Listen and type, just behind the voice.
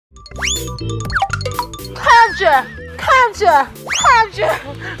看着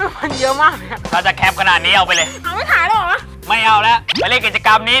มันเยอะมากเนี่ยถ้าจะแคปขนาดนี้เอาไปเลยเอาไม่ถ่ายหรอไม่เอาแล้วไปเล่นกิจกร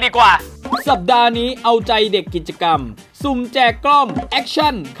รมนี้ดีกว่าสัปดาห์นี้เอาใจเด็กกิจกรรมสุ่มแจกกล้องแอค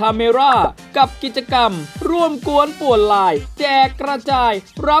ชั่นคาเมรากับกิจกรรมร่วมกวนป่วนลายแจกกระจาย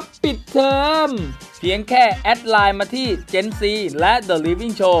รับปิดเทอมเพียงแค่แอดไลน์มาที่ Gen C และ The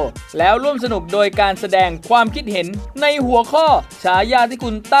Living Show แล้วร่วมสนุกโดยการแสดงความคิดเห็นในหัวข้อฉายาที่คุ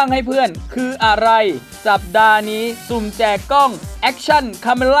ณตั้งให้เพื่อนคืออะไรสัปดาห์นี้สุ่มแจกกล้องแอคชั่นค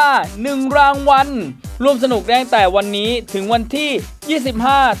าเมรา1รางวัลร่วมสนุกได้ตั้งแต่วันนี้ถึงวันที่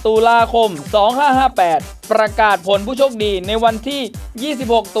 25 ตุลาคม 2558 ประกาศผลผู้โชคดีในวันที่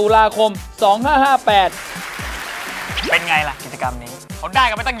 26 ตุลาคม 2558 เป็นไงล่ะกิจกรรมนี้เขาได้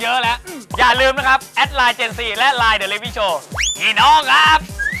กันไปตั้งเยอะแล้วอย่าลืมนะครับแอดไลน์ Gen 4และไลน์ The Living Show พี่น้องครับ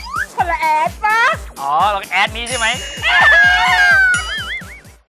คนละแอดปะอ๋อเราแอดนี้ใช่ไหม